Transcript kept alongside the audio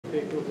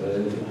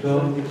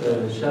دكتور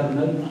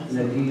سرمد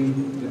نديم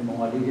من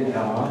مواليد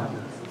العراق،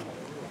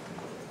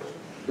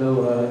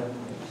 دورة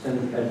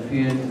سنة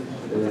 2000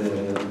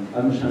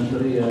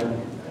 أمسنسورية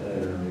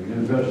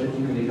University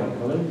Medical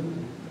College,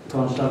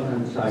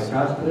 consultant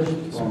psychiatrist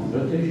from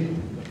British,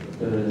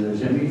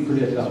 زميل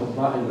كلية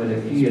الأطباء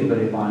الملكية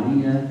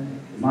البريطانية,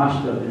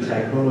 master in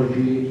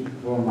psychology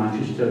from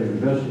Manchester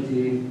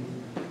University.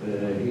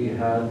 He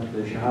had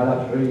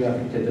شهادات عليا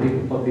في التدريب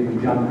الطبي من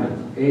جامعة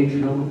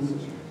إيجل،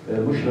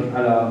 مشرف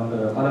على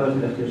طلبة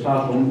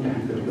الاختصاص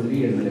وممتحن في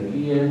الكلية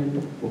الملكية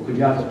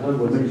وكليات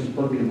الطب والمجلس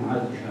الطبي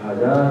لمعادلة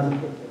الشهادات،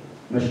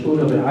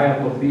 مسؤولة بالرعاية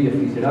الطبية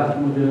في 3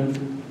 مدن،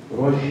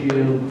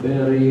 روشيل،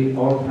 بيري،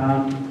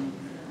 أورتهام،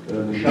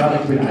 مشارك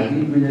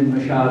بالعديد من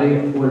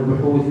المشاريع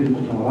والبحوث في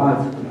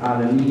المؤتمرات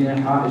العالمية،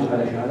 حائز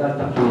على شهادات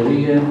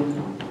تقديرية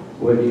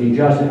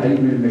ولإنجاز العديد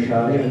من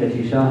المشاريع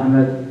التي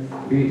ساهمت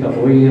في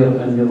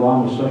تطوير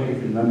النظام الصحي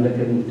في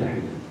المملكة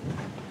المتحدة.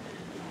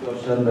 دكتور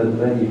سرمد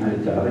غني عن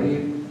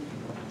التعريف.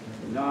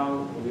 Now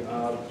we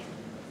are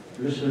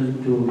listening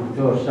to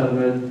Dr.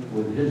 Sarmad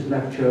with his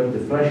lecture,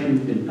 Depression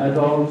in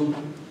Adults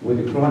with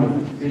Chronic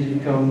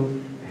Physical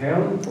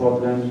Health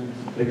Problems,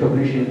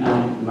 Recognition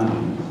and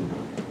Management.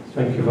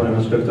 Thank you very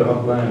much, Dr.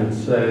 Akbar.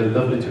 It's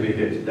lovely to be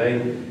here today.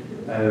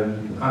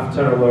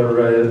 After our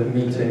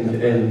meeting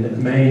in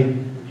May,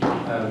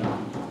 I'm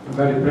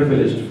very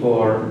privileged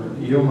for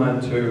UIMA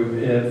to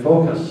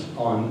focus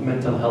on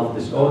mental health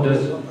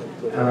disorders.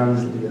 And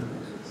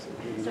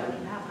sorry,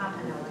 half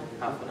an hour.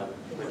 Half an hour.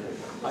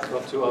 I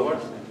got 2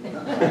 hours.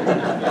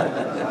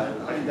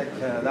 عندك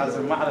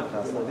لازم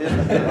معرفة صديق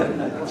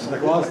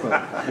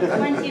واسطة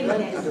 20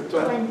 minutes.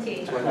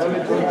 20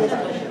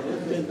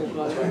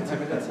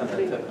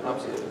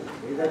 Absolutely.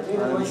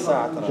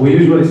 We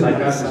usually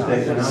psychiatrists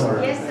take an hour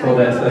for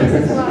this.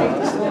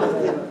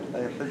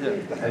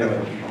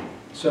 Anyway,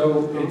 so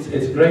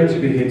it's great to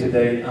be here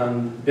today, and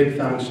big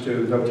thanks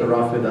to Dr.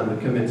 Rafid and the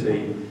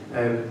committee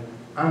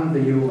and the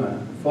UIMA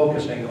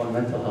focusing on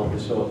mental health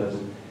disorders.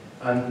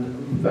 And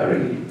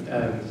very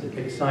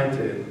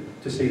excited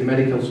to see the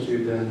medical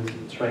students,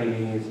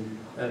 trainees.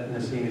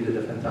 Nassini did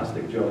a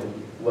fantastic job.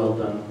 Well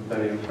done,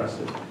 very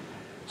impressive.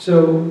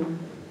 So,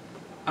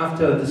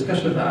 after the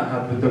discussion that I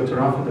had with Dr.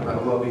 Rafid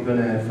about what we're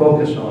going to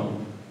focus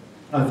on,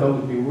 I thought it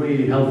would be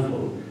really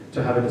helpful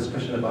to have a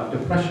discussion about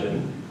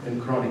depression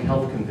and chronic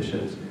health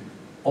conditions.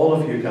 All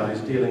of you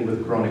guys dealing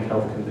with chronic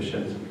health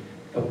conditions,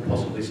 or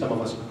possibly some of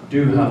us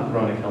do have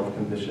chronic health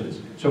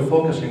conditions. So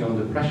focusing on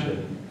depression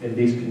in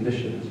these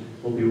conditions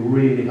will be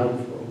really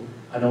helpful,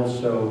 and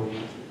also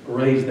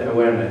raise the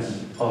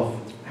awareness of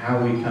how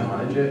we can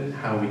manage it,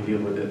 how we deal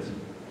with it.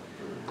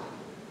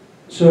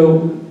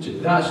 So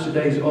that's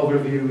today's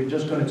overview. We're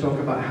just going to talk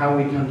about how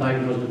we can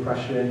diagnose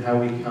depression, how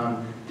we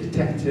can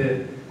detect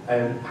it,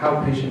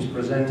 how patients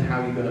present,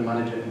 how you're going to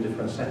manage it in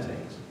different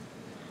settings.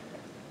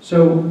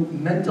 So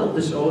mental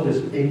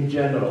disorders in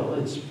general,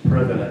 it's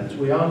prevalent.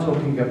 We are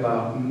talking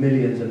about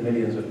millions and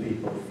millions of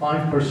people.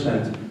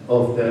 5%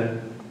 of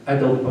the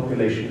adult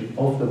population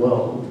of the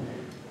world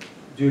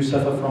do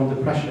suffer from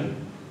depression.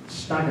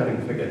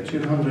 Staggering figure,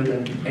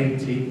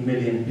 280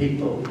 million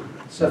people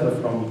suffer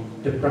from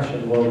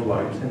depression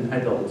worldwide in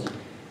adults.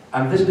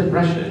 And this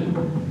depression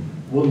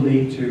will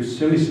lead to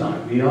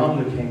suicide. We are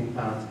looking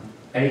at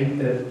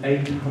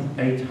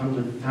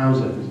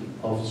 800,000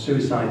 of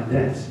suicide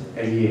deaths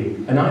a year.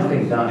 And I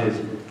think that is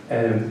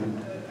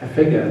a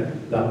figure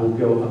that will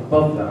go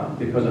above that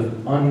because of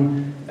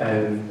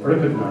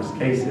unrecognized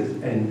cases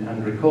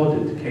and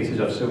recorded cases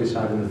of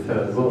suicide in the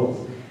third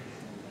world.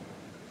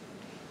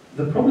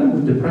 The problem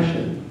with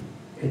depression,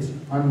 it's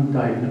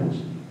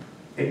undiagnosed.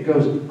 It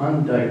goes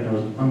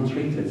undiagnosed,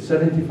 untreated.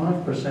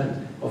 75%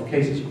 of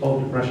cases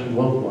of depression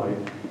worldwide,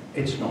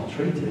 it's not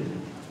treated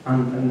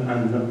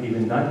and not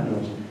even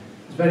diagnosed.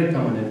 It's very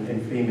common in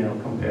female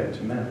compared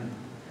to men.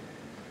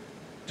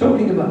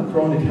 Talking about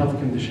chronic health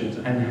conditions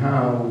and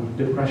how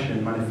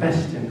depression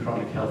manifests in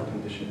chronic health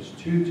conditions,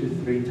 2 to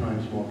 3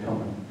 times more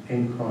common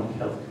in chronic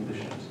health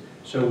conditions.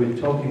 So we're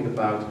talking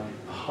about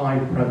high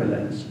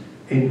prevalence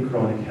in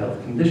chronic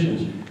health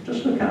conditions.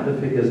 Just look at the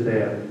figures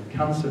there.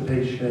 Cancer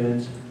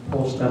patients,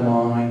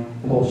 post-MI,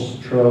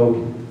 post-stroke,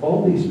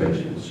 all these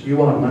patients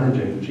you are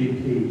managing,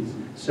 GPs,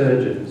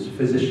 surgeons,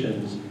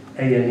 physicians,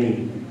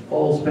 A&E,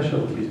 all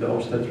specialties, the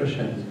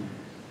obstetricians,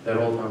 they're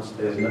all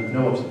downstairs,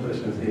 no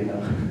obstetricians here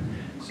now.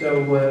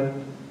 So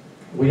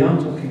we are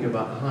talking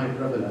about high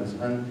prevalence,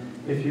 and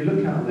if you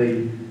look at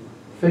the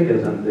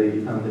figures and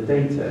the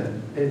data,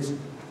 it's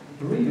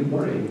really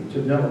worrying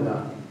to know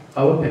that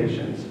our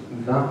patients,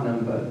 that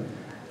number,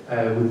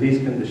 with these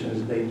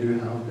conditions, they do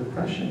have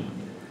depression.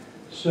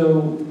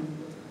 So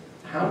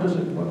how does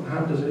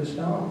it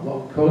start?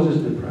 What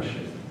causes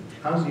depression?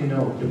 As you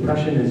know,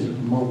 depression is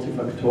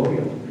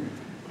multifactorial.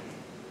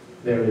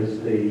 There is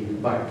the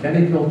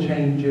biochemical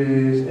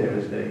changes, there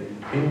is the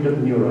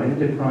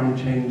neuroendocrine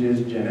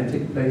changes,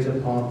 genetic plays a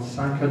part,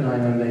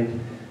 psychodynamic,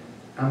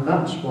 and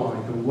that's why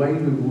the way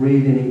we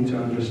really need to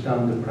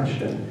understand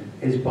depression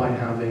is by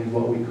having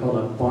what we call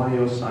a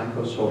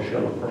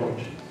biopsychosocial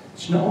approach.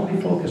 It's not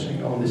only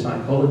focusing on the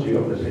psychology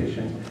of the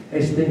patient,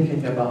 it's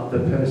thinking about the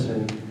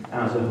person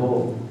as a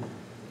whole.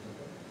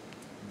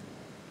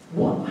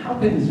 What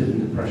happens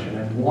in depression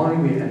and why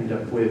we end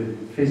up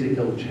with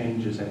physical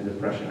changes in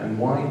depression and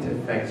why it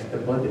affects the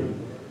body?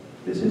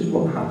 This is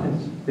what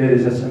happens. There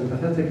is a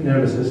sympathetic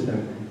nervous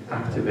system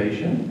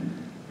activation.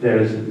 There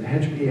is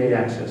HPA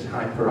axis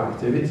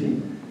hyperactivity,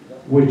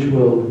 which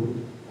will,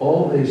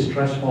 all the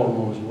stress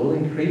hormones will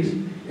increase.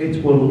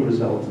 It will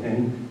result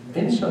in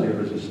insulin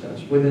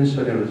resistance. With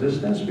insulin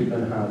resistance, we're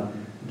going to have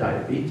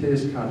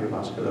diabetes,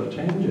 cardiovascular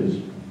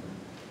changes.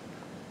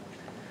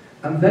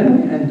 And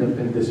then we end up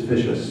in this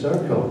vicious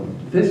circle.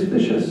 This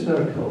vicious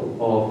circle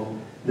of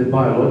the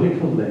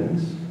biological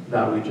links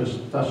that we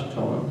just touched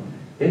on,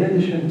 in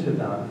addition to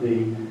that,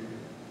 the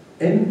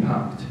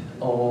impact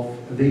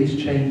of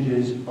these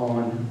changes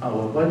on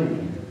our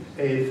body.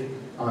 If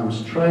I'm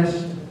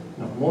stressed,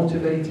 not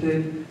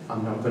motivated,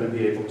 I'm not going to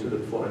be able to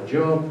look for a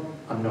job,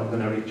 I'm not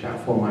going to reach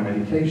out for my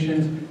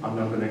medications, I'm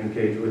not going to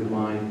engage with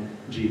my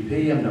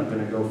GP, I'm not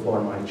going to go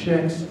for my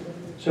checks.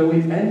 So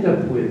we end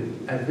up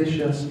with a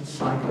vicious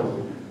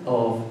cycle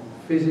of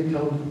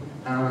physical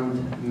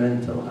and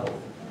mental health.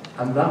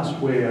 And that's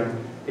where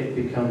it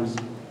becomes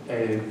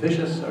a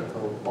vicious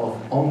circle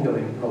of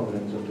ongoing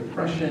problems of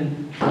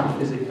depression, and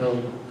physical,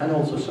 and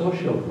also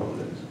social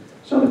problems.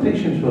 So the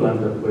patients will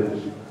end up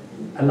with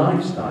a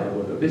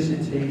lifestyle of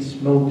obesity,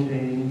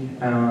 smoking,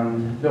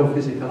 and low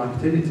physical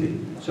activity.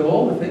 So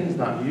all the things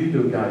that you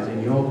do, guys,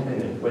 in your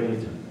clinic, when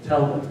you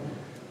tell them,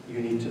 you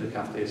need to look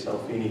after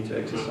yourself, you need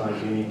to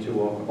exercise, you need to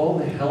walk, all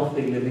the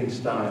healthy living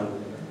style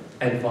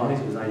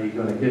advices that you're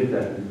going to give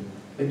them,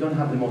 they don't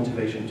have the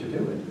motivation to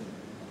do it.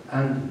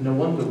 And no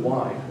wonder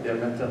why their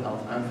mental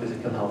health and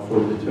physical health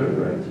will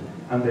deteriorate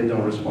and they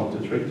don't respond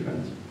to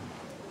treatment.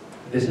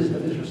 This is the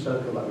vicious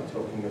circle that we're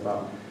talking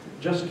about.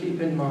 Just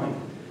keep in mind,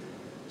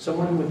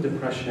 someone with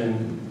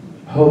depression,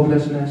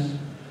 hopelessness,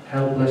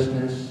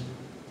 helplessness,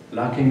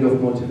 lacking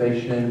of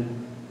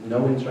motivation,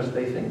 no interest,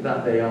 they think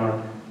that they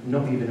are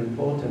not even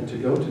important to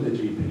go to the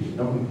GP,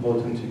 not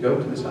important to go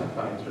to the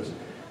psychiatrist.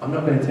 I'm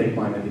not going to take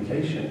my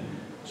medication.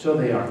 So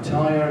they are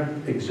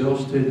tired,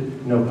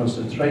 exhausted, no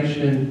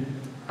concentration,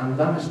 and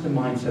that is the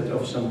mindset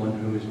of someone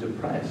who is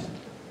depressed.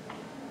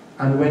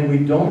 And when we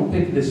don't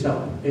pick this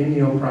up in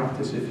your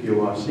practice, if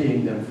you are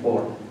seeing them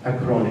for a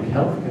chronic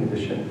health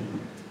condition,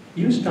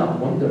 you start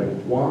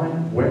wondering why,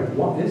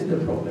 what is the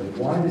problem?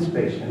 Why this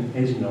patient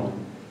is not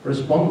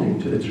responding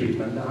to the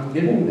treatment that I'm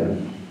giving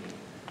them.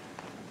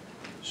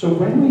 So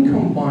when we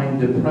combine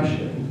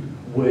depression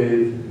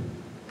with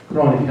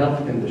chronic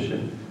health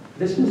condition,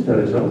 this is the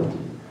result.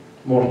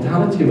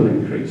 Mortality will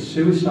increase,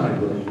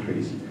 suicide will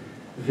increase.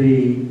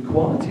 The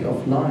quality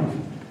of life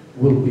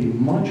will be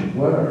much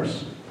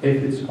worse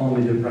if it's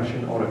only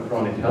depression or a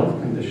chronic health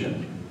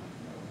condition.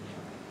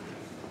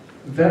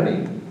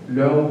 Very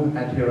low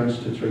adherence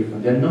to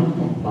treatment. They're not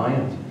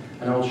compliant.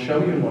 And I'll show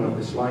you in one of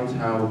the slides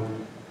how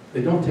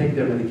they don't take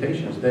their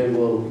medications. They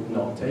will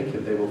not take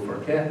it. They will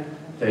forget.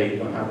 They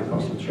don't have the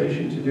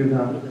concentration to do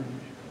that.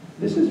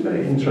 This is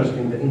very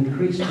interesting, the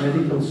increased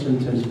medical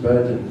symptoms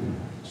burden.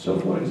 So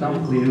for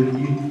example,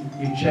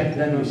 you check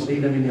them, you see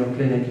them in your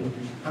clinic,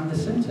 and the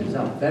symptoms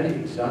are very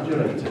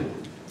exaggerated.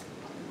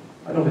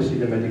 And obviously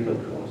the medical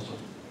cause.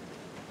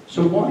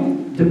 So why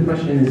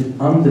depression is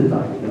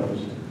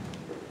underdiagnosed?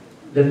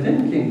 The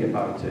thinking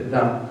about it,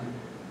 that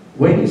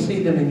when you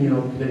see them in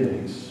your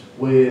clinics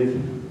with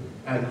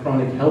a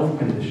chronic health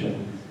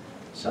condition,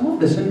 some of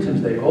the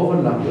symptoms, they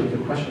overlap with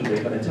depression.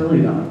 They're going to tell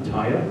you that I'm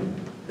tired.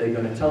 They're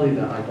going to tell you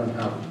that I don't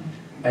have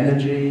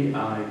energy,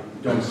 I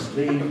don't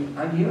sleep,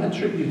 and you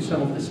attribute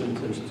some of the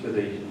symptoms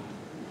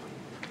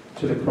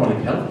to the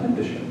chronic health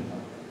condition.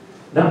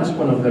 That's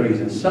one of the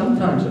reasons.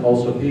 Sometimes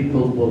also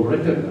people will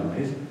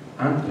recognize,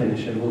 and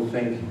clinician will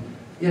think,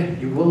 yeah,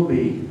 you will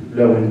be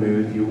low in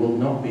mood, you will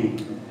not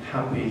be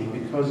happy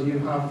because you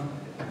have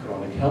a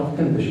chronic health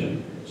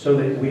condition. So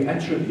that we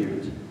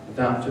attribute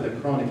that to the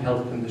chronic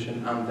health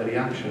condition and the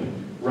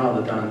reaction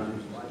rather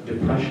than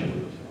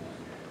depression.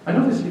 And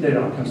obviously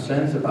there are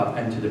concerns about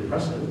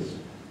antidepressants.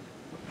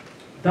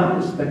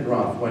 That is the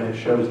graph when it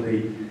shows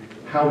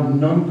how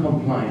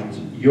non-compliant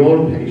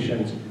your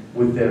patients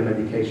with their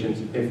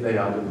medications if they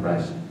are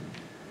depressed.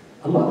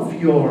 A lot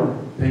of your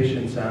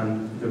patients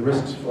and the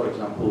risks, for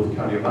example, with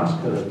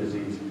cardiovascular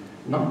disease,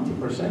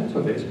 90%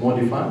 of it is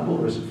modifiable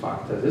risk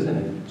factors, isn't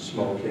it?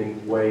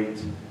 Smoking, weight,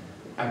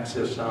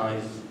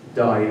 exercise,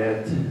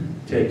 diet,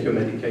 take your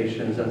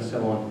medications and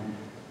so on.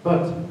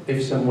 But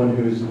if someone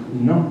who's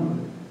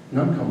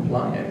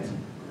non-compliant,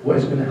 what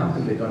is going to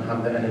happen? They don't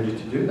have the energy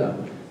to do that.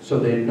 So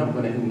they're not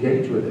going to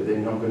engage with it. They're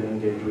not going to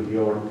engage with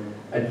your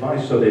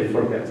advice, so they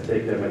forget to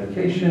take their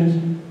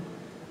medications,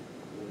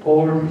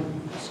 or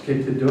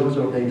skip the dose,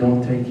 or they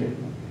don't take it.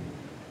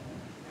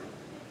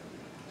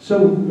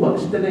 So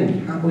what's the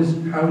link? How is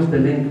the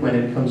link when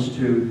it comes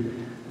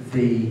to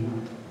the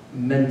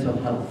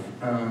mental health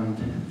and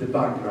the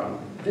background?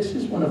 This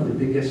is one of the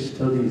biggest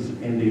studies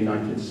in the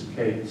United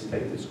States.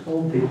 It's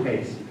called the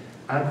ACE,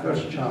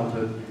 Adverse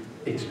Childhood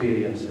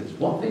experiences.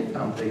 What they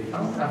found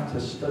after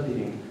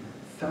studying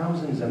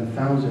thousands and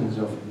thousands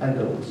of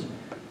adults,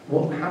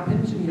 what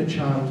happens in your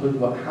childhood,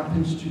 what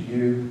happens to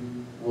you,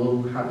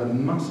 will have a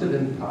massive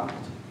impact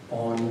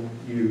on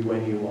you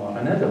when you are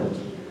an adult.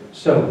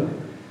 So,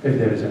 if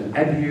there is an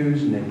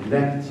abuse,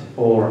 neglect,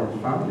 or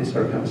family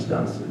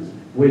circumstances,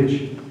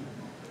 which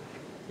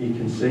you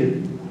can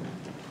see,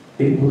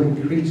 it will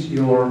increase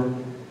your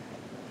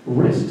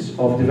risks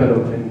of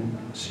developing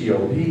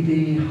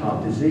COPD,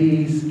 heart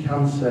disease,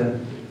 cancer.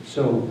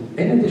 So,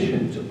 in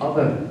addition to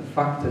other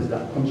factors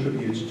that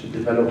contribute to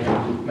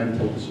developing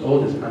mental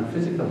disorders and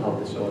physical health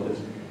disorders,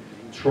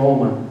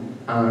 trauma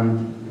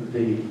and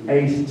the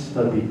 8th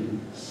study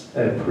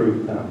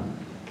proved that.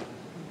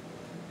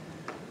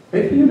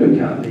 If you look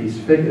at these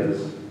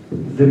figures,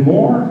 the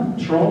more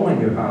trauma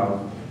you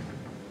have,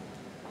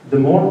 the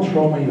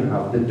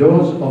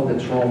dose of the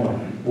trauma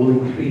will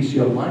increase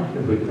your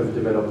likelihood of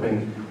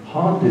developing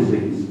heart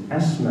disease,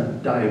 asthma,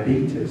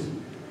 diabetes.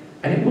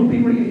 And it will be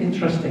really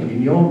interesting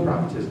in your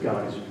practice,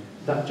 guys,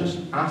 that just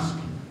ask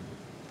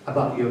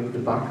about the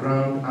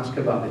background, ask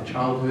about the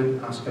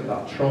childhood, ask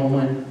about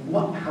trauma.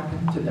 What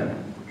happened to them?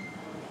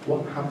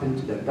 What happened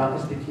to them? That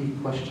is the key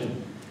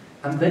question.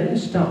 And then you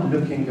start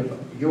looking at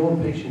your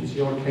patients,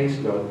 your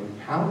caseload,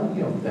 how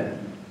many of them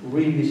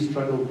really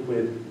struggled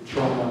with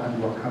trauma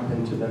and what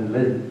happened to them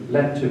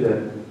led to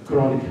the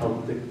chronic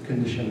health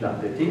condition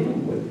that they're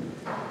dealing with.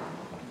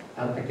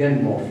 And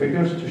again, more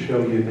figures to show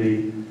you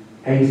the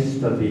 8th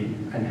study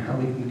and how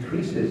it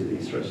increases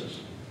these risks.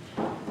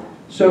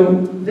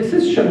 So this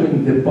is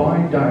showing the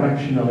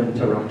bi-directional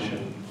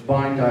interaction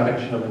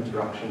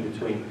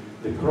between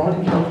the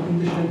chronic health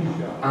condition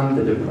and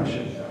the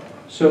depression.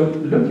 So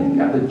looking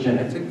at the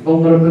genetic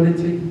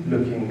vulnerability,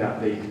 looking at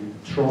the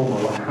trauma,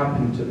 what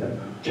happened to them,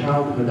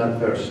 childhood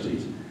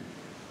adversities.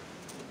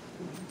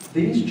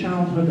 These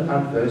childhood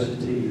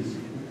adversities,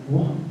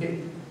 what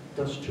it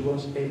does to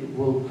us, it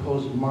will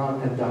cause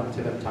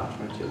maladaptive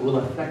attachment. It will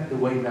affect the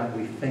way that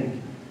we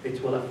think.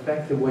 It will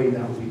affect the way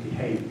that we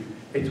behave.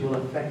 It will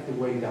affect the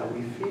way that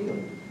we feel.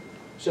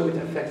 So it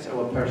affects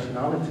our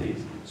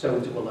personalities. So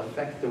it will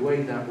affect the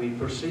way that we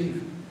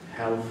perceive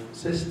health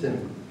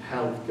system,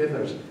 health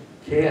givers,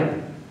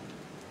 care.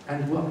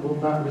 And what will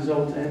that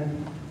result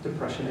in?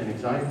 Depression and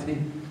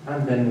anxiety.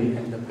 And then we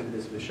end up in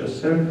this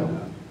vicious circle.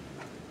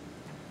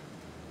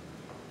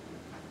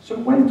 So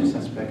when to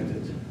suspect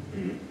it?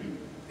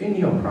 In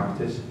your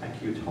practice,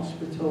 acute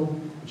hospital,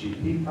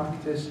 GP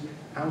practice,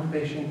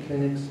 outpatient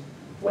clinics,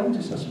 when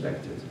to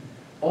suspect it?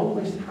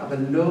 Always have a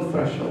low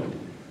threshold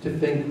to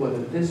think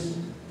whether this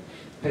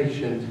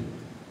patient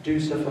do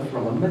suffer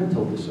from a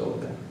mental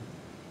disorder.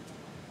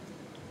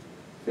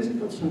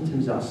 Physical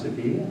symptoms are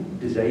severe,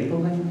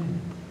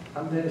 disabling,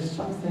 and there is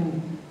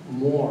something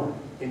more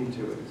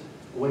into it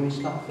when you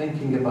start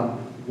thinking about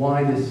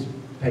why this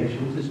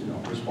patient is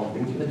not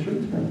responding to the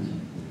treatment.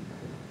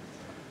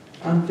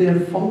 And their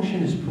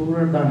function is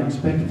poorer than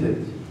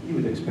expected. You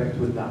would expect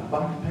with that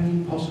back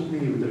pain, possibly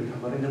you would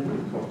recover in a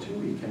week or 2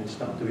 weeks and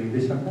start doing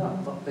this and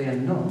that, but they are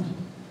not.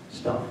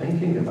 Start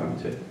thinking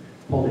about it.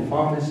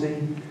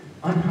 Polypharmacy,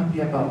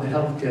 unhappy about the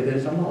healthcare.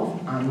 There's a lot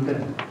of anger,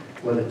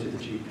 whether to the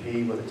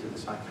GP, whether to the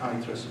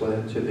psychiatrist,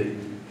 whether to the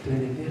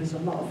clinic. There's a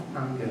lot of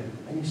anger,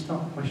 and you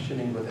start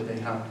questioning whether they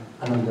have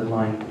an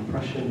underlying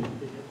depression.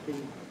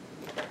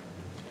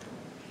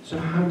 So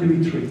how do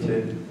we treat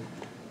it?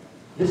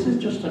 This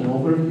is just an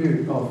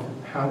overview of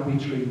how we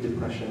treat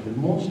depression. The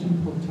most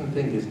important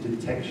thing is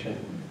detection,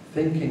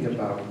 thinking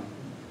about,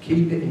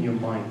 keep it in your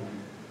mind.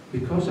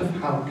 Because of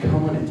how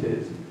common it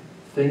is,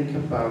 think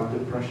about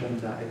depression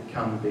that it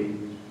can be.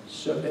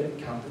 So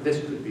this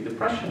could be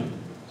depression,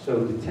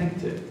 so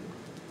detect it.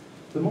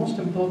 The most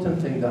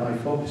important thing that I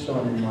focus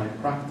on in my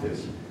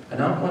practice,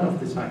 and I'm one of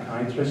the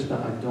psychiatrists that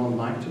I don't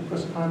like to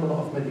prescribe a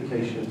lot of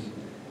medications,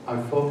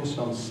 I focus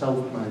on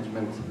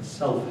self-management,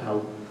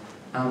 self-help,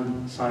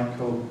 and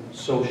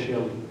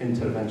psychosocial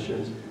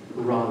interventions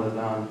rather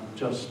than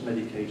just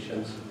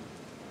medications.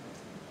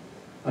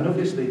 And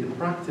obviously the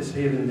practice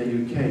here in the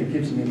UK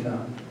gives me that,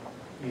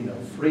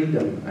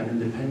 freedom and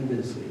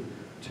independency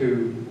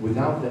to,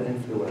 without the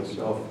influence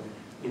of,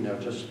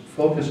 just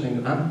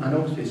focusing, and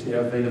obviously the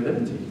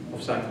availability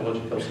of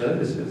psychological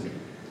services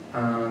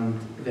and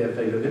the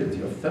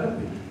availability of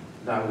therapy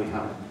that we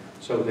have.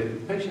 So the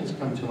patients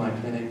come to my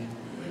clinic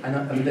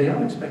and they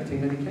are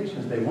expecting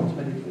medications, they want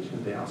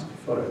medications, they ask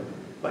for it.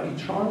 But you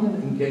try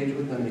and engage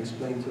with them,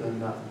 explain to them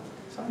that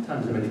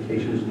sometimes the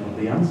medication is not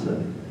the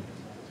answer.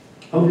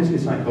 Obviously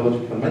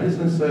psychological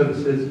medicine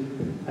services,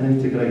 an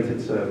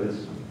integrated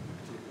service.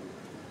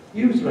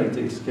 Use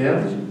rating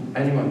scales,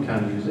 anyone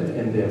can use it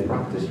in their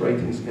practice.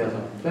 Rating scales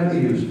are very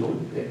useful.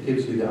 It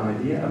gives you the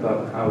idea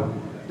about how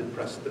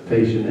depressed the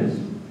patient is.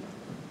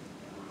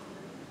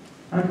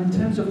 And in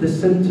terms of the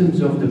symptoms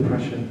of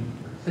depression,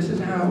 this is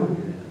how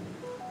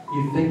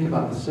you think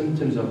about the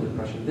symptoms of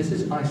depression. This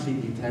is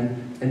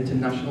ICD-10,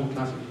 International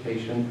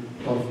Classification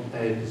of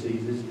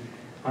Diseases.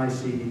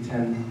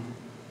 ICD-10,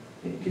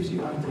 it gives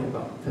you an idea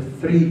about the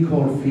 3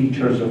 core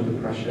features of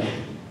depression.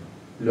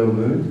 Low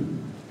mood,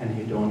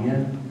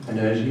 anhedonia,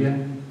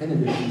 anergia, in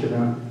addition to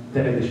that,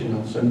 the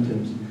additional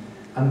symptoms.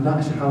 And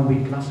that's how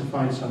we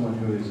classified someone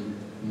who is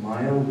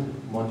mild,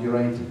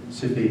 moderate,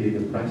 severely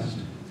depressed.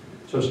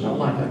 So it's not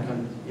like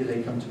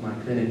they come to my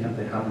clinic and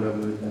they have low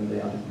mood and they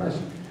are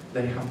depressed.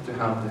 They have to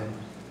have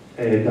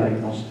a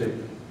diagnostic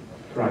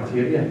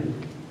criteria.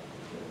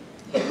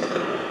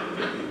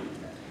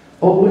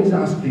 Always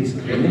ask these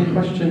screening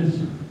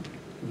questions.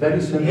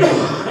 Very simple.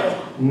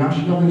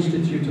 National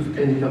Institute of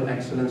Clinical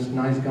Excellence,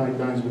 NICE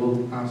guidelines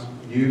will ask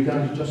you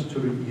guys just to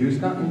use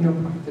that in your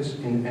practice,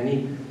 in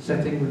any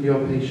setting with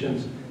your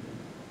patients.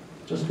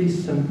 Just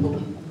these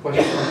simple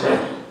questions,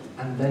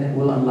 and then it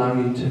will allow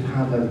you to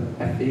have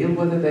a feel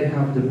whether they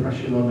have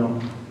depression or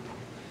not.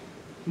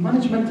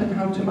 Management and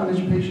how to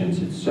manage patients,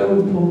 it's so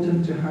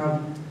important to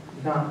have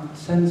that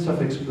sense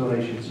of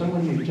exploration.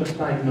 Someone you just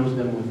diagnosed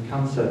them with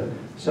cancer,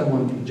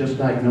 someone you just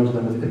diagnosed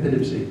them with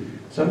epilepsy,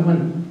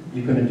 someone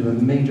you're going to do a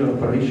major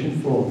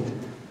operation for.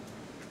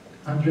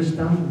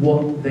 Understand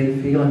what they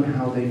feel and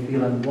how they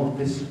feel and what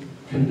this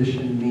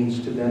condition means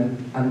to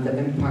them and the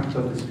impact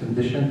of this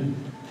condition.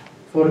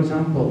 For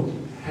example,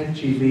 head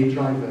GV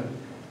driver,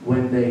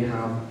 when they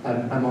have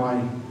an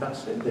MI,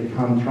 that's it, they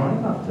can't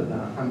drive after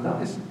that, and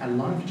that is a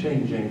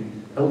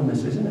life-changing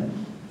illness, isn't it?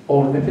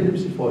 Or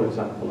epilepsy, for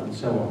example, and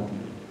so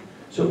on.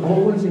 So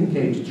always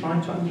engage, try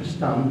to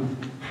understand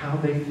how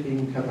they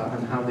think about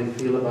and how they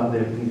feel about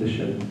their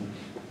condition.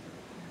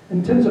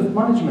 In terms of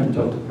management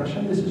of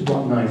depression, this is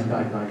what NICE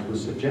guidelines would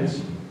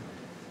suggest.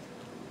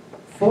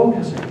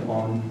 Focusing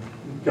on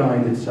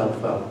guided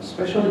self-help,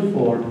 especially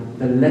for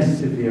the less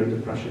severe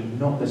depression,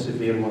 not the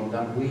severe one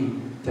that we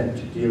tend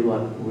to deal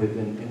with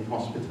in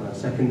hospital and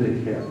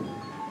secondary care.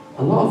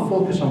 A lot of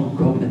focus on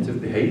cognitive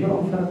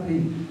behavioral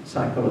therapy,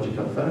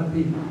 psychological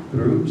therapy,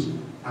 groups,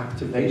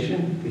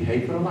 activation,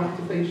 behavioral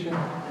activation,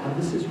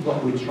 and this is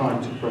what we try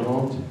to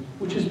promote,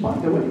 which is, by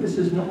the way, this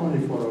is not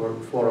only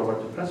for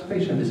our depressed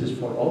patient, this is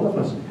for all of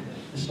us.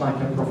 It's like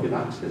a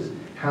prophylaxis,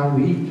 how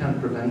we can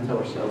prevent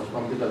ourselves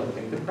from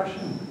developing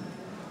depression.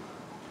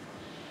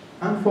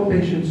 And for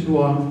patients who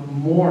are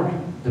more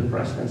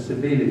depressed and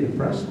severely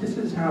depressed, this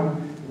is how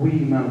we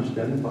manage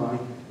them by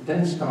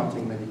then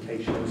starting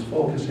medications,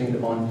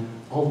 focusing on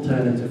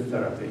alternative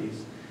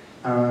therapies.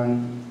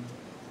 And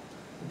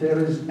there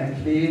is a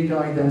clear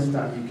guidance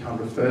that you can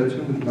refer to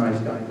with NICE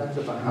guidelines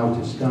about how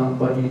to start,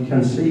 but you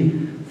can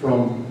see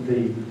from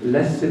the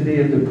less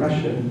severe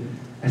depression,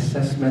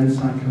 assessment,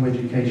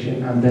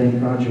 psychoeducation, and then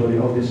gradually,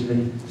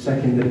 obviously,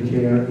 secondary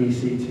care,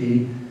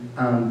 ECT,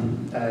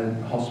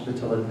 and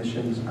hospital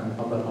admissions and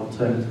other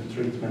alternative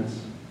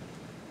treatments.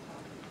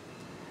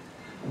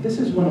 This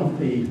is one of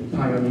the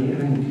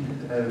pioneering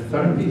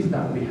therapies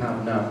that we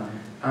have now,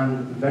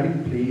 and very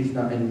pleased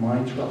that in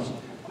my trust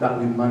that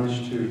we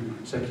managed to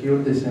secure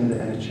this in the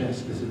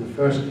NHS. This is the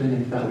first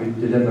clinic that we've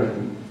delivered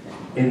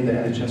in the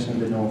NHS in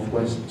the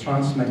Northwest,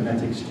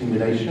 transmagnetic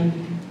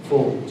stimulation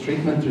for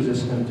treatment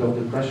resistant of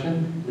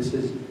depression. This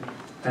is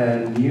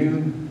a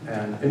new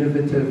and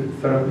innovative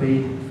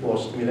therapy for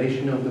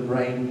stimulation of the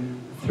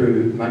brain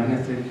through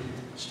magnetic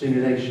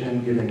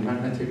stimulation, giving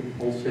magnetic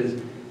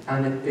pulses,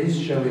 and it is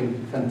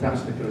showing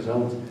fantastic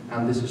results,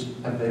 and this is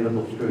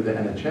available through the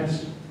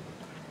NHS.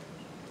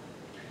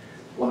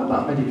 What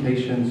about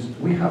medications?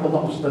 We have a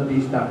lot of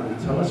studies that will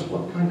tell us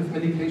what kind of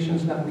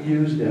medications that we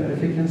use, their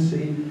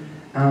efficacy,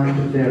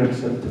 and their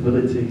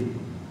acceptability.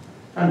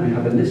 And we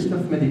have a list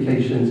of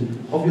medications.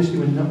 Obviously,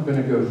 we're not going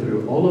to go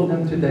through all of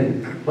them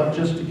today, but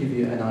just to give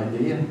you an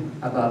idea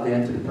about the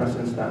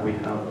antidepressants that we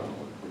have.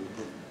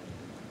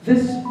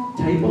 This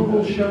table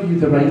will show you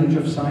the range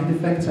of side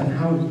effects and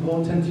how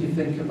important you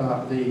think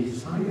about the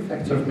side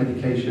effects of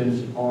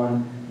medications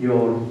on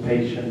your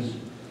patients.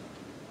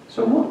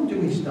 So what do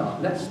we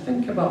start? Let's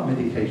think about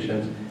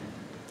medications.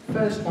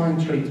 First-line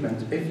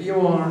treatment. If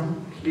you are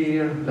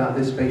clear that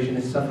this patient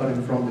is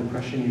suffering from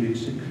depression, you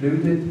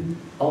excluded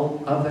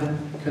all other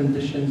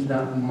conditions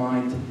that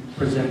might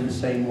present the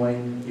same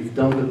way. You've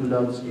done the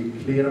bloods, you're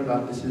clear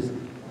about this is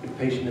the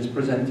patient is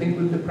presenting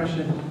with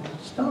depression.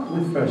 Start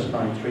with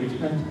first-line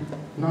treatment.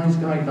 NICE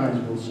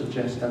guidelines will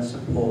suggest and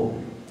support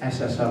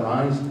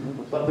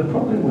SSRIs, but the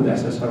problem with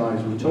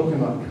SSRIs, we're talking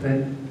about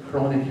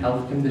chronic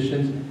health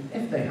conditions.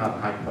 If they have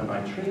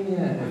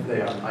hyponatremia, if they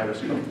are high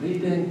risk of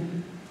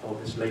bleeding, or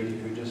this lady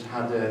who just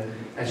had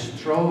a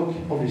stroke,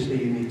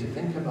 obviously you need to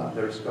think about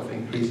the risk of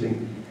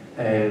increasing,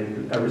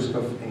 a risk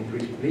of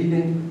increased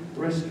bleeding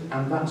risk,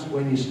 and that's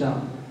when you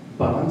start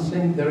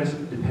balancing the risk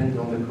depending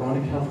on the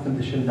chronic health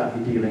condition that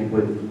you're dealing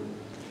with.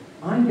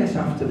 I guess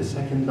after the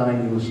second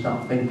line you will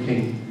start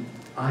thinking,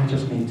 I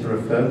just need to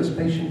refer this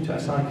patient to a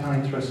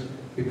psychiatrist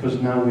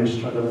because now we're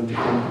struggling to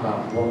think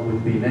about what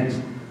would be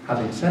next.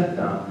 Having said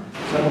that,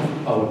 some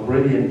of our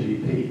brilliant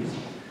GPs,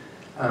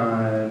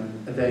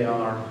 they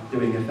are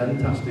doing a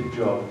fantastic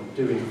job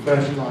doing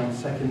first line,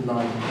 second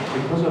line,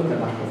 because of the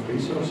lack of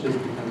resources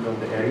depending on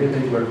the area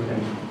they work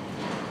in.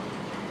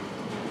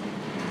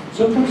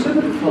 So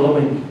consider the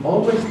following.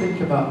 Always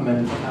think about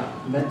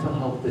mental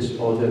health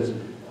disorders.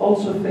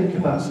 Also think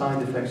about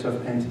side effects of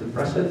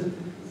antidepressants.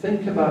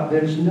 think about,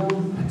 there's no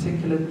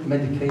particular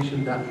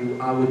medication that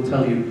I would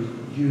tell you,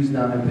 use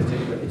that in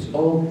particular. It's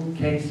all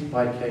case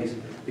by case,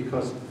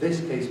 because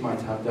this case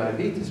might have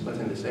diabetes, but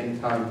in the same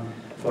time,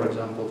 for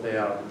example, they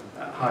are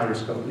at high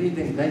risk of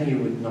bleeding, then you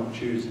would not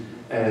choose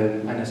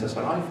an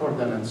SSRI for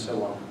them, and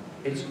so on.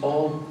 It's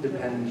all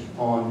depends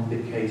on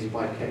the case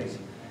by case.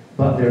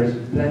 But there's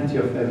plenty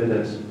of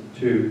evidence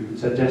to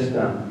suggest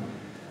that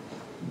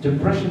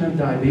depression and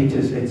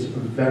diabetes, it's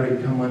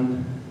very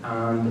common,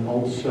 and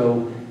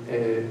also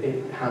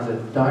it has a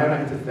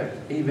direct effect.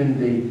 Even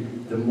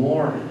the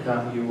more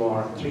that you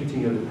are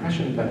treating your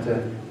depression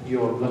better,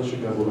 your blood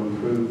sugar will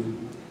improve.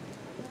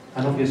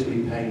 And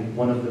obviously pain,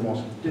 one of the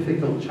most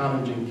difficult,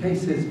 challenging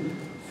cases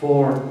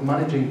for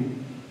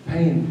managing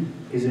pain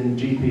is in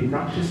GP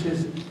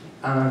practices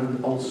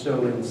and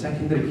also in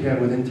secondary care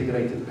with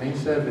integrated pain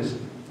service.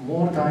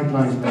 More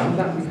guidelines now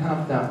that we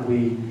have, that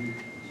we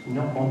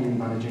not only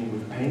managing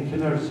with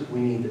painkillers, we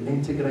need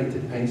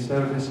integrated pain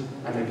service.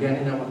 And again,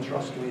 in our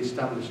trust, we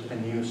established a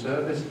new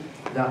service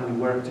that we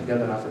work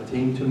together as a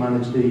team to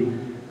manage the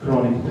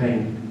chronic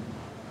pain.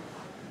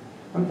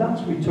 And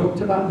that's, we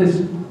talked about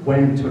this,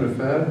 when to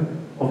refer.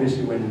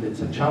 Obviously, when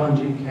it's a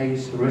challenging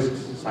case,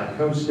 risks,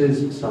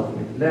 psychosis,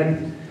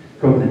 self-neglect,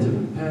 cognitive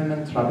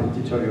impairment, rapid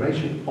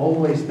deterioration,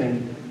 always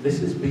think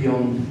this is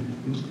beyond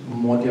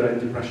moderate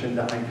depression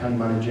that I can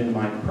manage in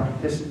my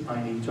practice.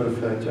 I need to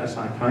refer to a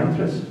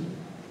psychiatrist.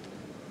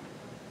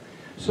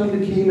 So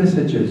the key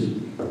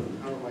messages. How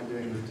am I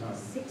doing with time?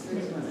 6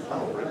 minutes.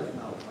 Oh, right.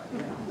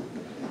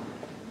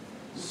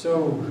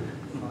 So,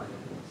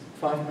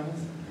 5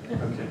 minutes?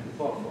 Okay.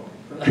 4.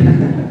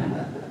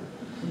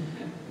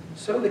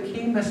 So the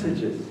key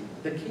messages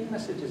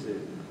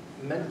is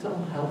mental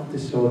health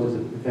disorders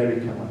are very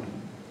common.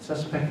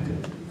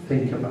 Suspected,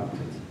 think about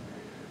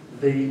it.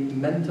 The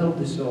mental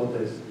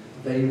disorders,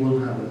 they will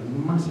have a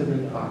massive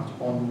impact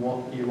on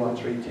what you are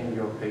treating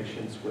your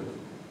patients with.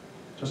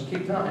 Just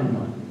keep that in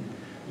mind.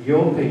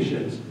 Your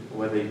patients,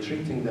 whether you're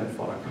treating them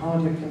for a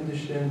cardiac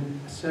condition,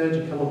 a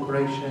surgical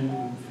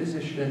operation,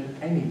 physician,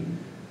 any,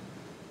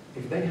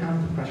 if they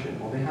have depression,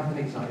 or they have an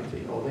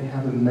anxiety, or they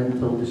have a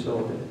mental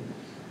disorder,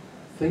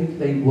 think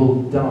they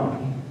will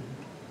die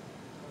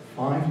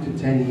 5 to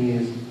 10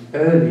 years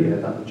earlier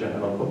than the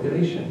general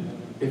population.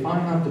 If I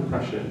have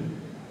depression,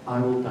 I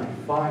will die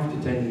 5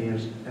 to 10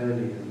 years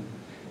earlier.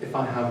 If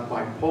I have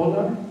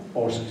bipolar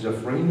or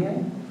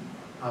schizophrenia,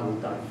 I will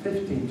die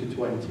 15 to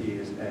 20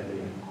 years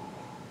earlier.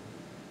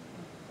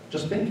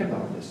 Just think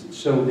about this.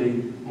 So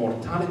the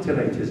mortality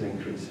rate is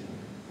increasing,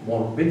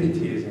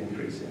 morbidity is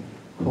increasing,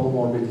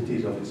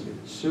 comorbidities obviously,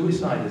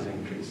 suicide is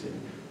increasing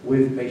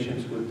with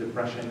patients with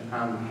depression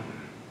and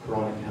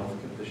chronic health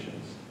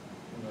conditions.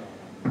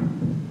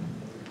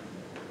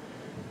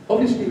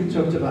 Obviously, we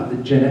talked about the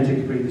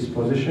genetic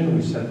predisposition.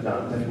 We said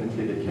that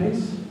definitely the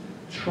case.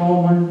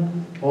 Trauma,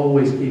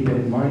 always keep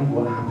in mind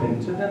what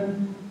happened to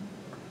them.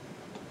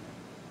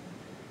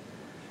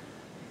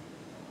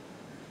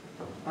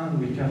 And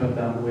we covered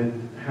that with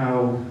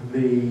how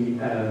the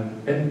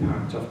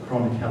impact of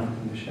chronic health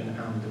condition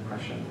and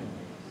depression.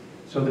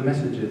 So the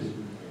message is,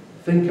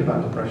 think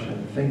about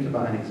depression, think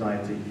about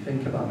anxiety,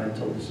 think about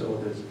mental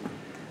disorders.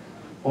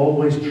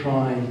 Always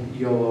try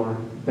your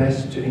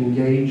best to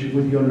engage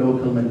with your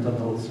local mental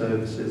health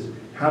services.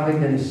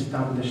 Having an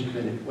established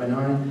clinic. When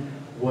I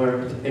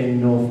worked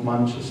in North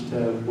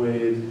Manchester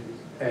with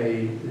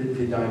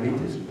the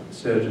diabetes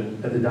surgeon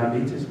at the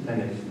diabetes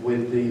clinic,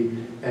 with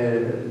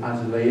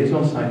as a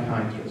liaison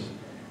psychiatrist,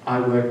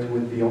 I worked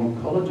with the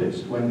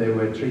oncologist when they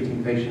were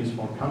treating patients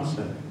for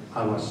cancer.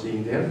 I was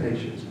seeing their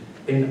patients.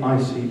 In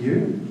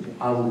ICU,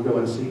 I will go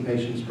and see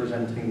patients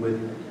presenting with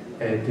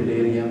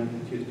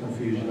delirium, acute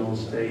confusional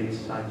state,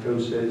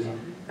 psychosis,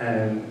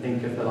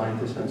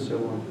 encephalitis, and so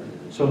on.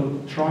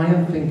 So try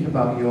and think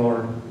about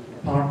your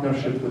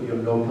partnership with your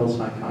local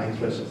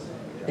psychiatrist.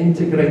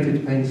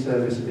 Integrated pain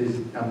service is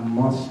a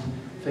must,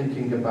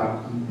 thinking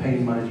about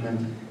pain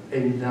management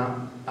in that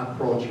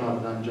approach rather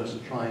than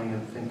just trying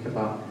and think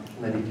about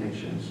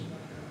medications.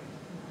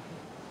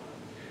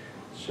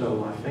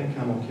 So I think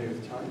I'm okay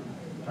with time,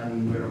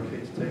 and we're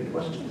okay to take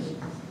questions.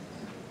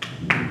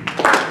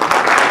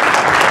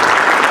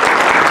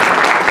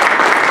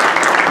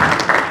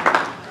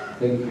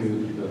 Thank you,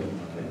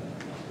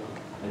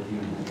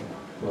 Nadeem,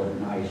 for a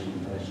nice,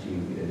 interesting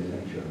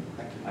lecture.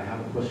 I have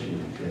a question.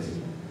 Yes.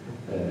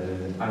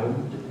 I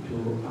wanted to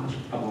ask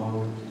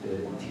about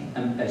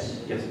TMS.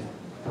 Yes.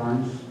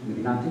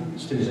 Transmagnetic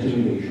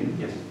stimulation.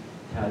 Yes.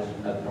 It has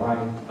a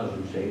bright, as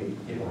you say,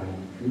 a bright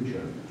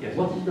future. Yes.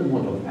 What is the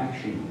mode of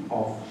action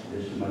of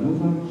this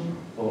maneuver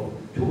or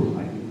tool,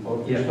 I think,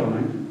 or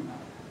instrument?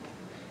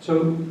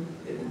 So,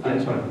 I'm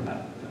sorry.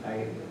 Let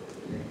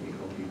me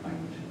complete my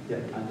question.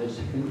 Yeah. And the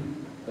second,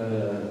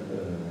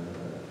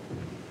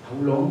 how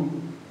long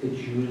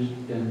it's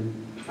used in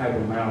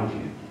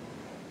fibromyalgia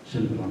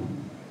syndrome?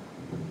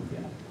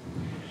 Yeah.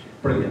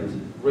 Brilliant.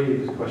 Really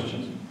good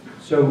questions.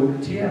 So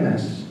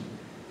TMS,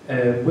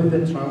 with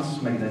the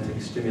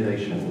transmagnetic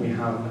stimulation, we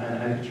have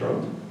an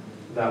electrode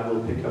that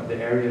will pick up the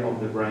area of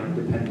the brain,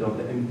 depending on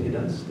the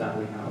impedance that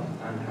we have,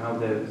 and how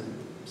the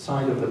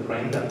side of the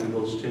brain that we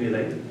will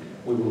stimulate.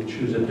 We will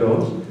choose a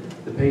dose.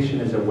 The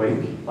patient is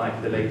awake,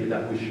 like the lady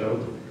that we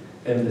showed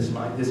in the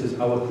slide. This is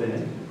our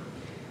clinic.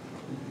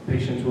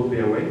 Patients will be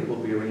awake, will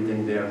be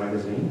reading their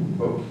magazine,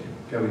 book,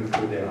 going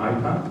through their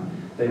iPad.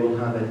 They will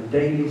have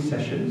daily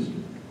sessions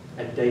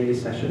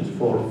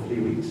for 3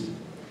 weeks.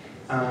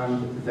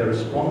 And their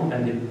response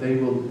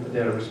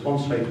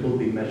rate will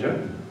be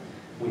measured.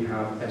 We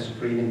have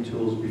screening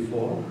tools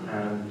before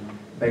and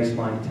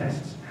baseline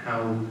tests,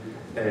 how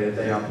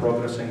they are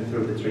progressing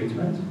through the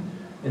treatment.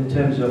 In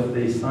terms of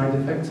the side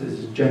effects,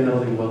 it's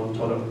generally well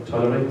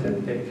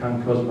tolerated. It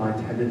can cause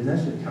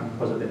lightheadedness, it can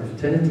cause a bit of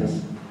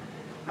tinnitus,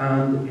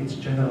 and it's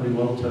generally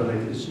well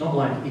tolerated. It's not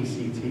like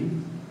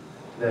ECT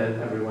that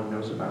everyone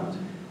knows about,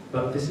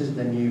 but this is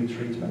the new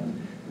treatment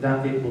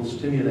that it will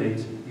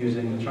stimulate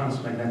using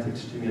transmagnetic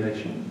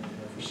stimulation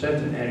for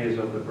certain areas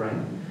of the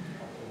brain.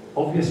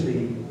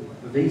 Obviously,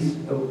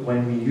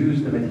 when we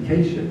use the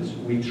medications,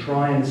 we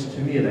try and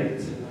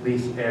stimulate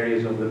these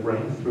areas of the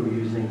brain through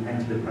using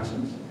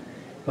antidepressants.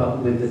 But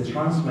with the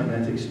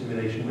transmagnetic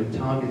stimulation, we're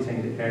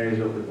targeting the areas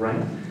of the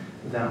brain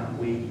that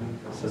we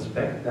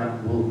suspect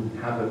that will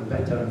have a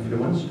better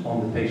influence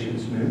on the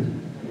patient's mood.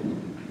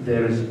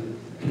 There is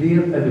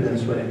clear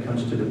evidence when it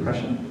comes to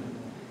depression.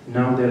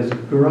 Now there is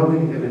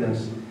growing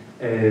evidence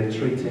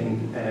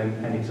treating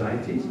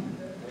anxieties.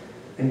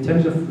 In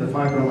terms of the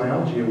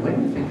fibromyalgia,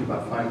 when you think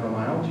about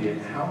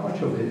fibromyalgia, how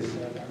much of it is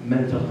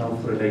mental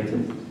health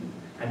related,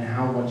 and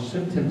how much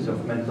symptoms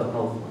of mental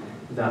health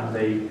that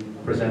they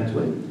present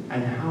with,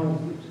 and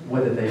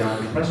whether they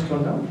are depressed or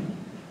not.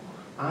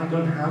 I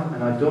don't have,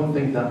 and I don't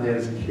think that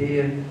there's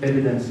clear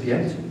evidence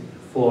yet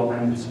for,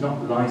 and it's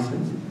not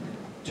licensed,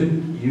 to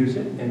use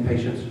it in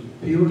patients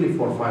purely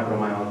for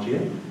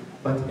fibromyalgia.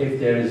 But if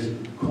there is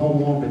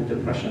comorbid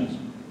depressions,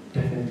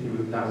 definitely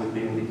that would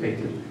be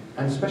indicated.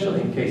 And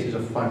especially in cases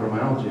of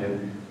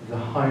fibromyalgia, the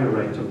higher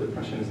rate of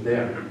depression is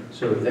there.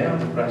 So if they are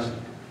depressed,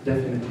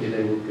 definitely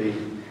they will be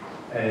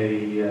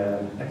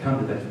a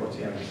candidate for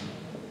TMS.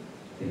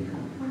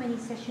 How many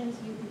sessions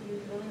you could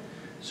usually?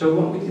 So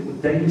what we do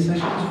with daily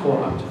sessions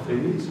for up to 3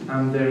 weeks,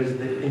 and there is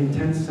the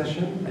intense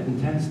session,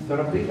 intense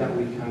therapy that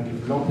we can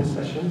give longer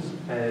sessions,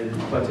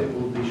 but it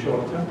will be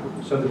shorter.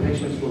 So the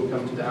patients will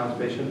come to the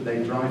outpatient,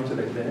 they drive to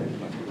the clinic,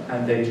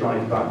 and they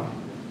drive back.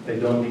 They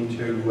don't need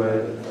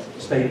to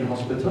stay in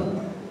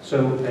hospital.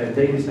 So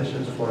daily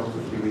sessions for up to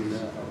 3 weeks.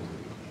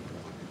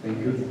 Thank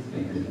you.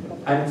 Thank you.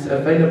 And it's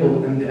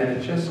available in the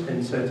NHS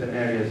in certain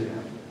areas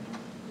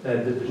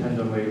that depend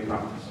on where you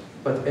practice.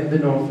 But in the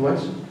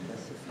Northwest,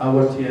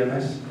 our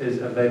TMS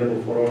is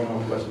available for all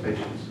Northwest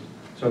patients.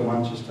 So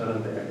Manchester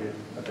and the area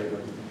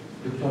available.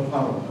 Dr.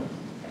 Farrell.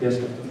 Yes,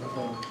 Dr.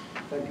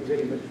 Thank you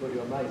very much for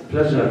your nice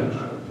Pleasure.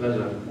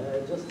 Pleasure.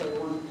 Just I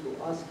want to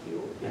ask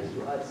you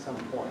to add some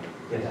point.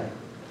 Yes. That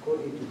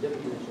according to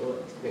WHO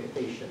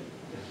expectation,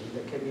 in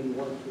the coming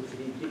 1 to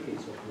 3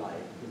 decades of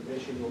life,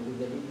 depression will be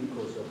the leading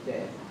cause of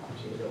death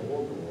in the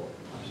world war,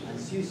 and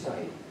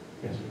suicide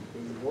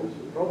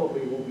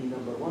probably will be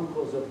 #1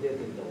 cause of death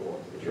in the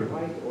world. Is it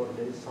right, or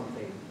there is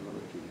something?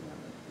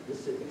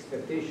 This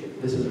expectation.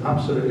 This is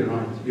absolutely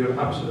right. You're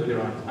absolutely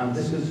right. And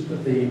this is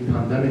the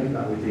pandemic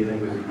that we're dealing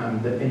with,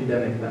 and the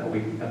endemic that we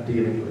are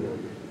dealing with.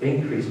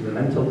 Increase in the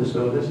mental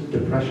disorders,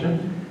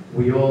 depression.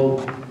 We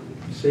all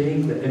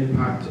seeing the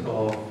impact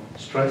of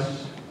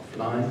stress of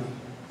life,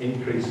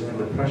 increase in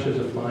the pressures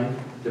of life.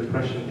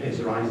 Depression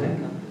is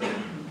rising.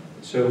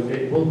 So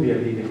it will be a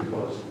leading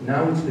cause.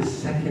 Now it's the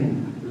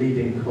second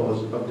leading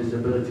cause of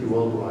disability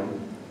worldwide.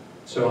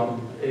 So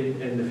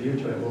in the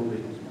future it will be.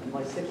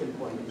 My second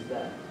point is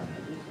that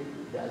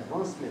the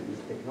advancement in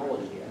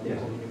technology and the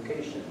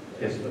communication,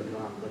 the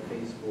Instagram, the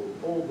Facebook,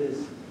 all this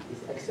is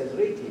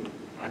accelerating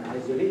and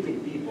isolating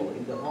people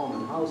in the home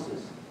and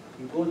houses.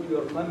 You go to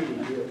your family,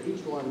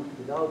 each one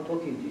without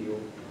talking to you,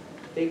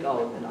 take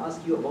out and ask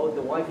you about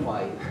the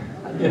Wi-Fi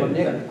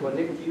and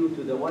connect you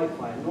to the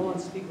Wi-Fi. No one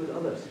speak with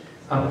others.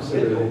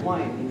 Absolutely. A friend of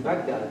mine in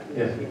Baghdad,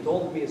 he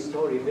told me a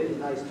story, very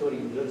nice story,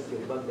 University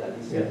of Baghdad.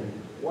 He said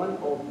one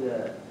of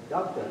the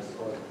doctors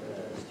or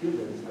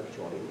students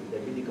actually in the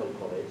medical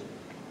college,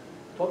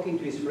 talking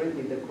to his friend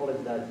in the college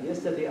that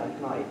yesterday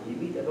at night he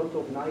meet a lot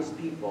of nice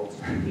people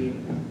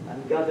speaking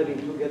and gathering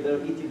together,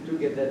 eating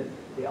together.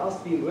 They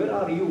asked him, where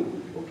are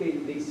you? Okay,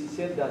 they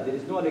said that there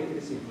is no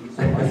electricity.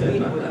 So I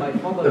meet with my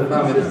father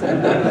and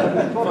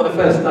sister. For the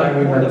first time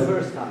we met. For the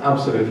first time.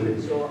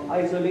 Absolutely. So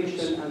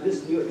isolation and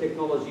this new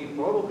technology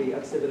probably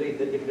accelerate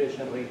the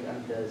depression rate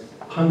and death.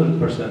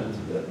 100%.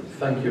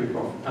 Thank you,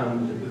 Prof.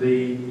 And the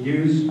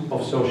use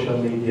of social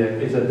media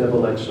is a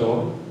double-edged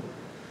sword.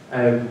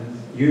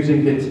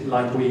 Using it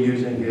like we're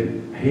using it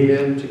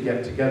here to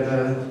get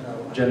together,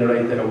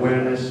 generate the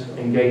awareness,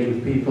 engage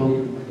with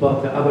people,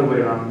 but the other way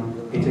around,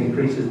 it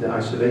increases the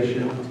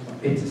isolation.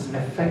 It's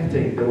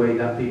affecting the way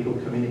that people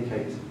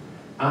communicate.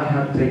 I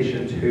had a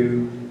patient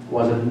who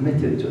was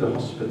admitted to the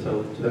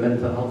hospital, to the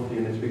mental health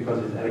unit,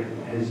 because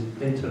his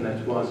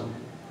internet was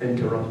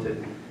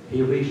interrupted.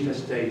 he reached a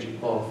stage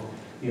of,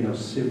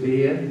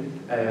 severe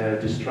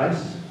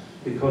distress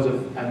because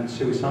of, and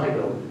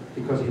suicidal,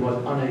 because he was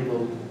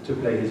unable to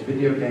play his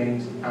video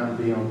games and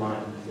be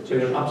online. So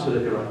you're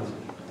absolutely right.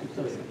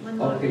 One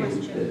more Okay,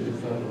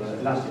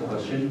 question. last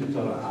question,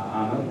 Dr.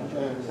 Amr.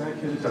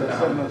 Thank you, Dr.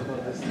 Sarmad, for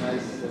this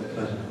nice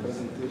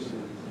presentation.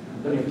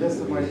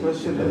 Just my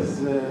question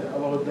is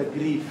about the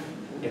grief.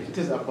 It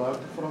is apart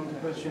from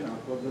depression,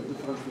 about the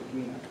difference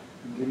between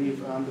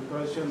grief and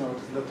depression, or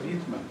the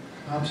treatment.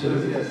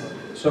 Absolutely. Yes.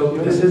 So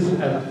this is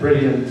a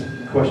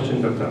brilliant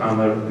question, Dr.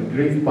 Amr.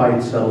 Grief by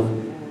itself,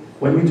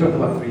 when we talk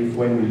about grief,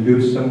 when we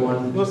lose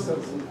someone,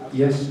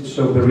 yes,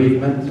 so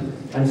bereavement,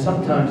 and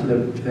sometimes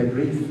the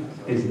grief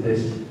is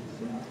this.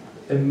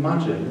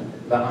 Imagine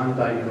that I'm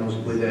diagnosed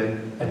with a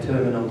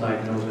terminal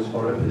diagnosis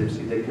for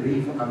epilepsy, the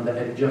grief and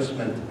the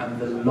adjustment and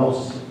the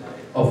loss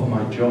of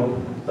my job,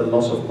 the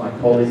loss of my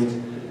colleagues.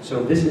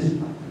 So this is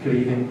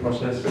grieving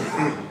process.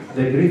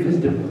 The grief is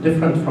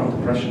different from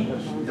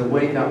depression. The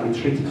way that we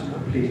treat it is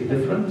completely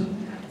different.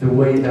 The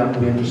way that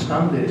we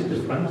understand it is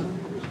different.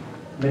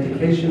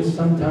 Medications,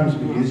 sometimes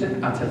we use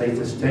it at a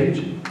later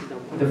stage.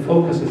 The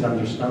focus is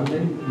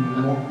understanding,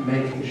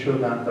 making sure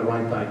that the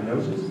right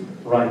diagnosis,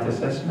 right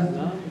assessment,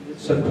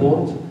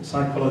 support,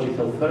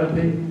 psychological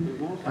therapy,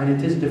 and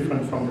it is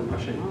different from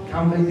depression.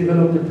 Can they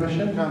develop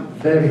depression?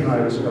 Very high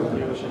risk of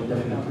depression,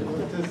 definitely.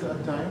 It is a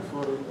time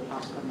for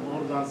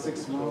more than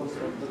 6 months or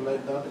something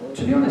like that?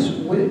 To be honest,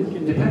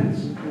 it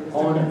depends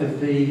on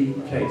the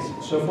case.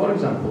 So for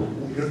example,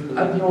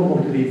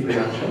 abnormal grief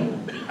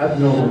reaction,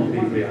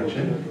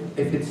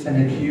 if it's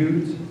an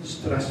acute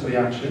stress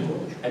reaction,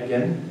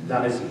 again,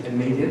 that is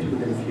immediate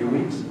within a few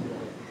weeks.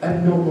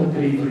 Abnormal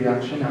grief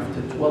reaction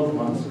after 12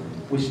 months,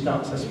 we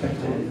start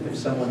suspecting if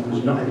someone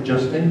who's not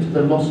adjusting to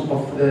the loss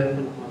of the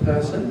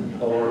person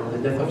or the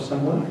death of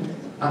someone.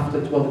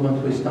 After 12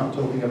 months, we start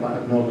talking about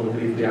abnormal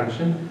grief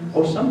reaction,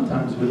 or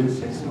sometimes within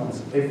 6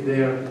 months, if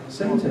their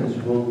symptoms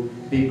will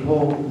be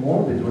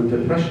comorbid with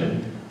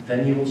depression,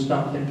 then you will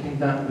start thinking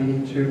that we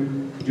need to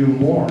do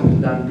more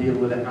than deal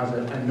with it as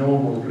a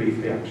normal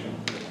grief reaction.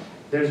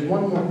 There's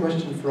one more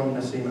question from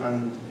Naseem,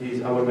 and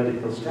he's our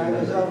medical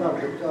student.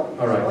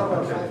 All right.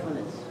 Okay. 5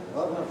 minutes.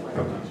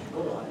 Okay.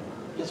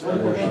 Just one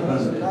question.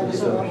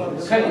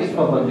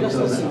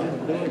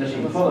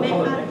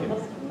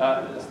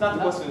 It's not a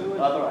question,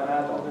 rather an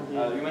add-on.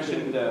 You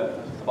mentioned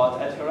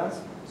about adherence.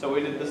 So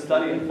we did the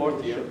study in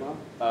 4th year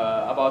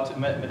about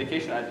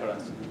medication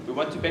adherence. We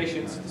went to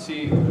patients to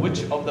see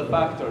which of the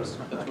factors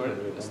that were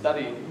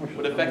studied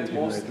would affect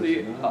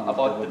mostly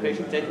about the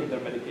patient taking their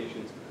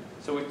medications.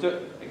 So we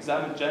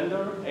examined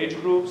gender, age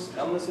groups,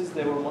 illnesses.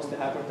 They were mostly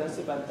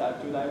hypertensive and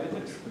type 2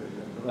 diabetics.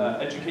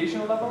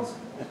 Educational levels,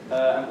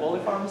 and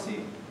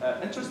polypharmacy.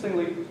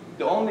 Interestingly,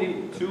 the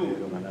only two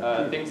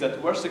things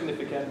that were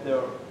significant, they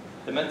were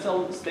the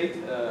mental state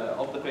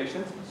of the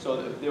patient, so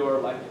if they were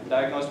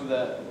diagnosed with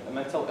a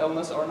mental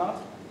illness or not.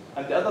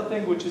 And the other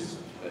thing which is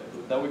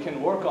that we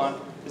can work on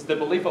is the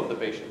belief of the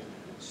patient.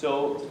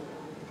 So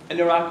in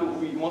Iraq,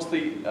 we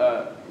mostly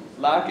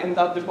lack in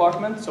that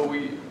department, so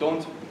we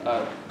don't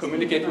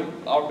communicate with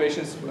our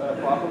patients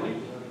properly.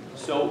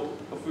 So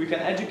if we can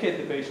educate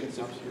the patients,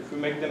 if we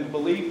make them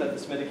believe that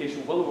this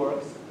medication will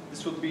work,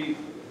 this would be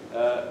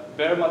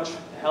very much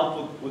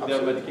helpful with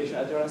their medication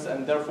adherence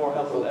and therefore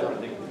help with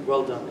everything.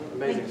 Well done.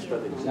 Amazing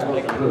strategy.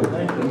 Thank you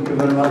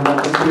very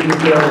much.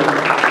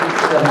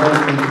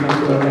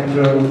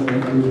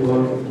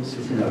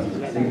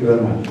 Thank you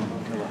very much.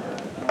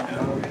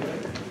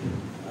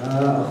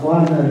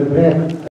 أخواننا البريك